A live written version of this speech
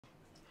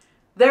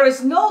There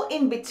is no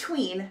in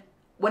between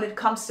when it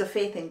comes to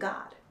faith in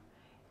God.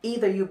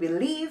 Either you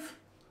believe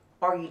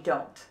or you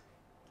don't.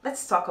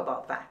 Let's talk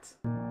about that.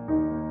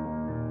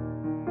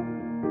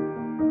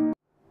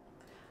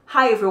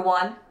 Hi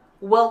everyone,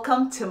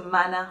 welcome to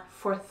Manna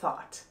for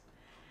Thought.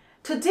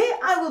 Today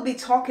I will be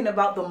talking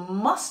about the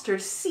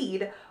mustard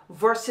seed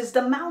versus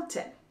the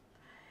mountain.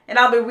 And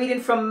I'll be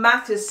reading from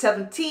Matthew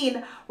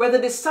 17, where the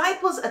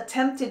disciples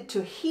attempted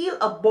to heal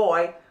a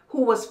boy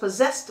who was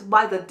possessed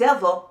by the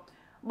devil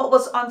but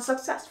was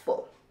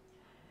unsuccessful.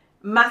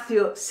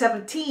 Matthew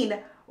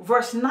 17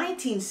 verse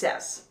 19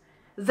 says,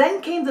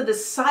 "Then came the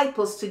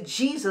disciples to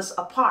Jesus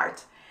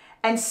apart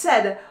and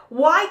said,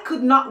 'Why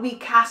could not we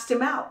cast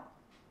him out?'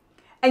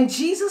 And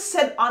Jesus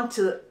said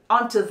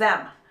unto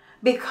them,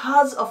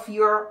 'Because of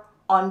your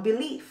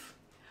unbelief.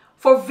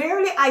 For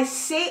verily I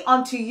say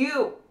unto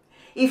you,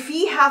 if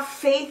ye have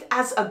faith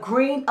as a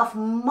grain of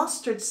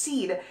mustard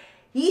seed,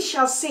 ye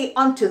shall say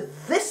unto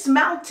this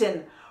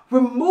mountain,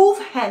 Remove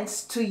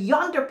hence to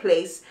yonder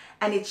place,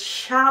 and it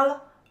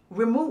shall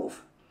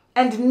remove,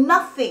 and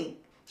nothing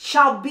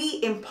shall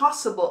be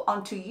impossible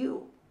unto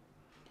you.'"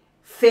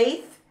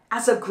 Faith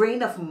as a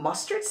grain of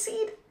mustard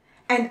seed,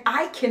 and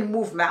I can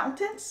move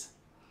mountains?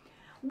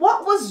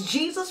 What was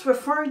Jesus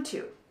referring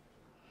to?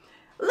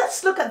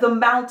 Let's look at the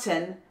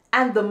mountain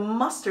and the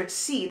mustard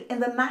seed in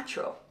the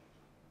natural.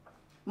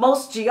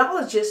 Most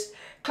geologists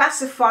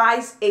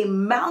classifies a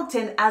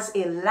mountain as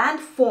a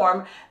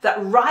landform that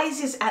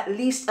rises at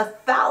least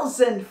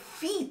 1,000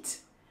 feet.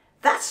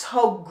 That's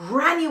how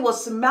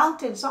grandiose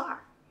mountains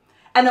are.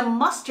 And a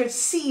mustard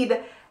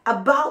seed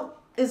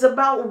is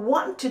about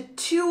 1 to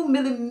 2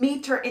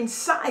 millimeter in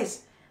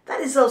size.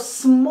 That is how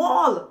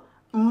small,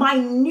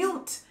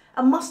 minute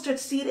a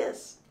mustard seed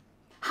is.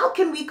 How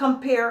can we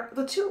compare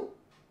the two?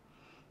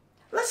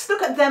 Let's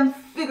look at them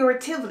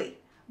figuratively.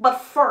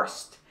 But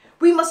first,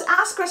 we must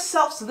ask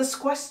ourselves this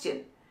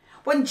question.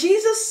 When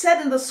Jesus said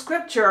in the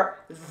scripture,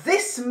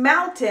 "This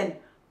mountain,"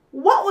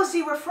 what was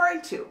he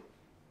referring to?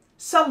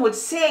 Some would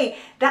say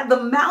that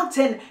the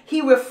mountain he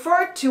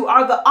referred to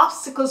are the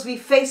obstacles we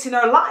face in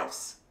our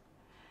lives.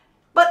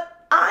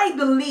 But I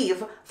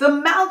believe the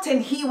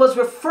mountain he was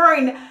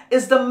referring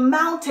is the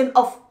mountain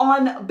of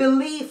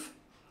unbelief.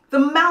 The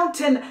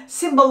mountain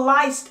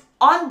symbolized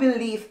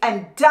unbelief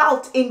and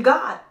doubt in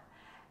God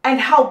and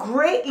how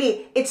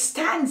greatly it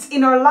stands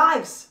in our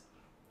lives.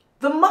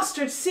 The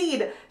mustard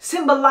seed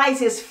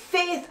symbolizes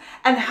faith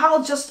and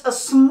how just a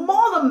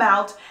small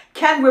amount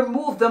can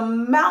remove the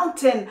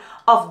mountain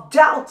of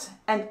doubt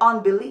and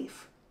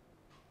unbelief.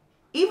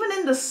 Even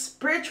in the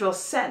spiritual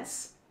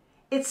sense,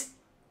 it's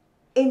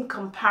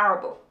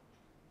incomparable.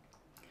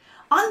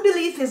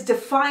 Unbelief is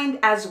defined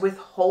as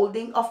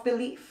withholding of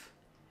belief,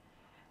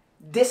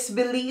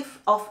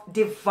 disbelief of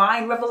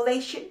divine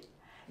revelation,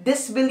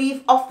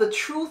 disbelief of the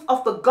truth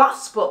of the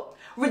gospel,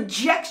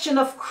 rejection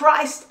of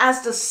Christ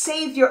as the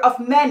Savior of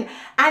men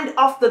and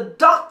of the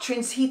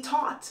doctrines he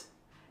taught,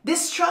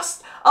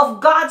 distrust of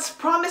God's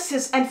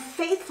promises and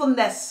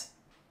faithfulness,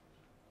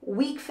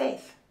 weak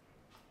faith.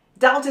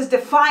 Doubt is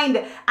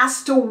defined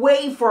as to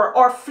waver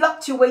or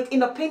fluctuate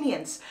in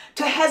opinions,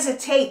 to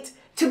hesitate,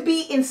 to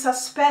be in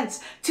suspense,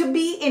 to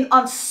be in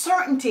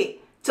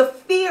uncertainty, to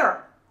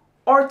fear,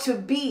 or to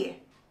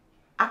be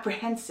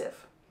apprehensive.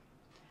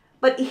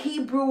 But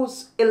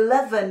Hebrews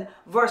 11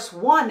 verse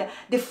 1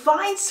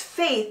 defines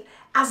faith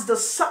as the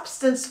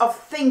substance of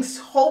things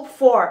hoped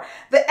for,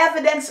 the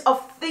evidence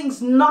of things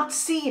not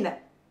seen.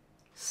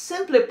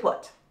 Simply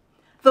put,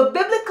 the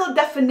biblical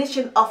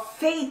definition of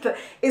faith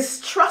is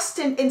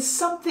trusting in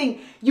something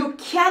you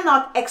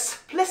cannot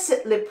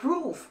explicitly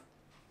prove.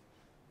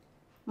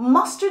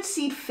 Mustard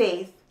seed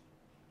faith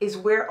is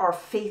where our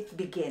faith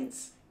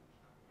begins.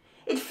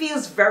 It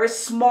feels very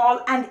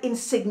small and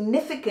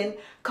insignificant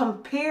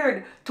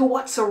compared to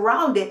what's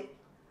around it,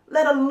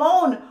 let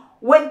alone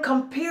when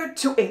compared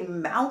to a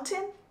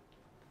mountain.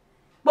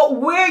 But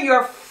where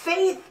your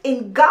faith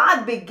in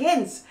God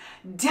begins,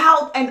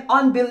 doubt and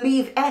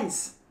unbelief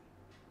ends.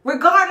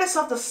 Regardless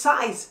of the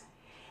size,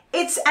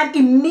 it's an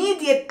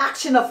immediate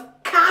action of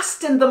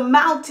casting the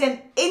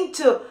mountain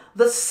into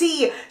the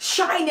sea,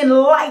 shining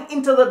light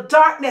into the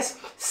darkness,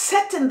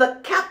 setting the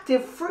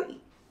captive free.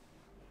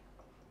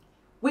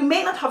 We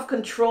may not have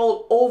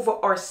control over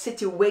our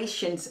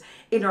situations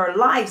in our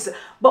lives,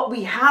 but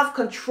we have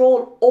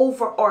control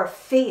over our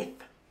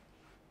faith.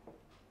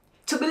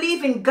 To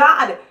believe in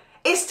God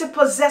is to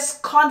possess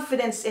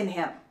confidence in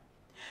Him.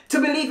 To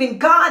believe in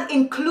God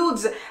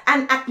includes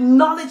an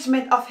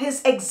acknowledgement of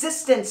His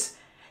existence.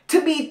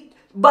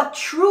 But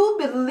true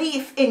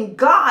belief in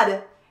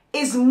God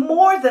is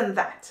more than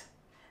that.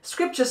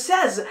 Scripture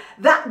says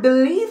that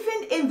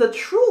believing in the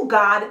true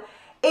God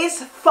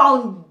is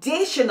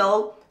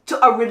foundational to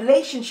a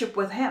relationship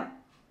with Him.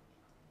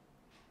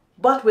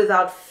 But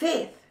without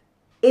faith,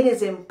 it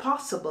is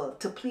impossible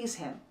to please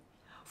Him.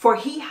 For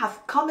he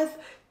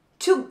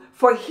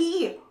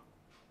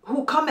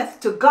who cometh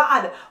to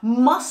God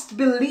must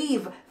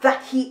believe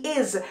that He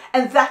is,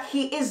 and that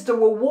He is the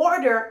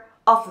rewarder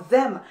of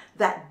them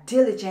that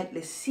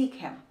diligently seek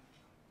Him.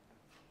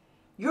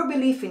 Your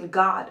belief in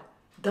God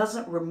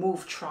doesn't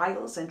remove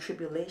trials and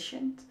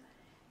tribulations.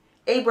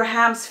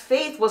 Abraham's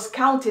faith was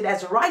counted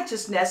as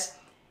righteousness,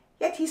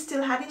 yet he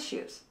still had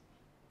issues.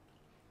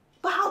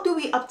 But how do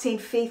we obtain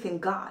faith in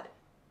God?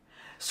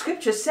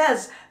 Scripture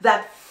says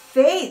that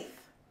faith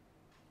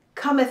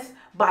cometh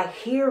by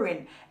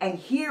hearing, and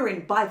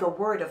hearing by the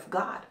word of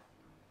God.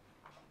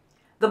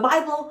 The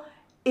Bible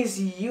is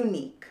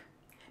unique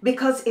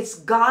because it's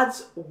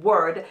God's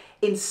word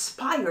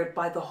inspired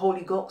by the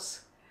Holy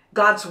Ghost.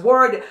 God's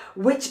word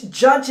which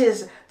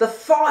judges the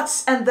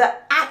thoughts and the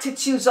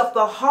attitudes of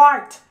the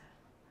heart.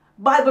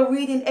 Bible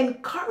reading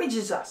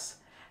encourages us,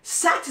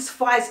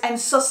 satisfies and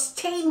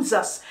sustains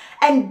us,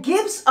 and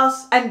gives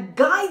us and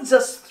guides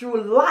us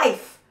through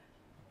life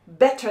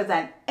better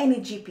than any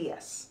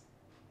GPS.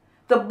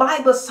 The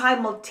Bible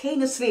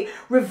simultaneously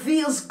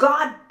reveals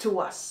God to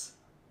us,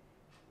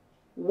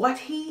 what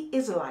he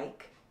is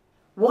like,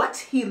 what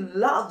he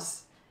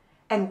loves,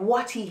 and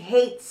what he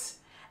hates,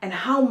 and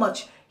how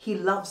much he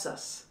loves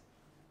us.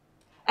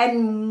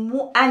 And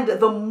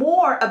the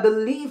more a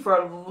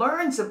believer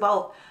learns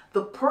about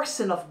the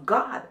person of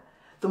God,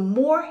 the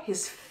more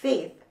his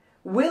faith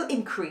will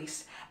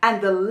increase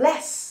and the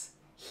less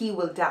he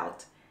will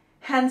doubt.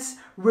 Hence,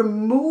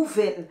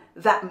 removing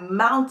that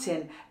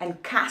mountain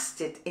and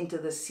cast it into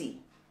the sea.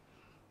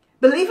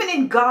 Believing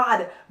in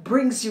God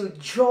brings you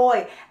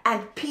joy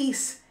and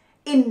peace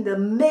in the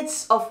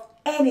midst of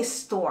any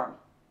storm.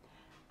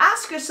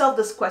 Ask yourself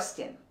this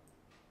question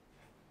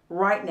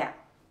right now.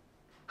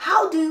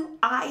 How do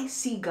I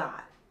see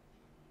God?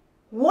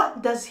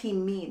 What does he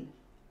mean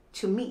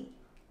to me?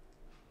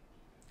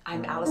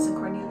 I'm Allison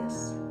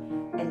Cornelius,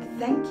 and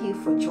thank you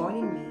for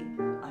joining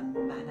me on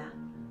Manna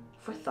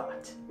for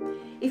Thought.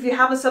 If you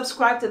haven't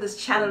subscribed to this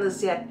channel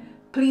as yet,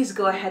 please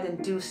go ahead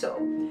and do so.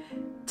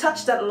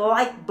 Touch that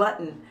like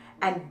button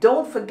and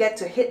don't forget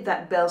to hit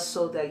that bell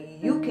so that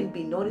you can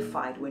be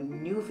notified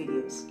when new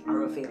videos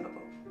are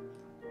available.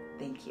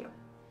 Thank you.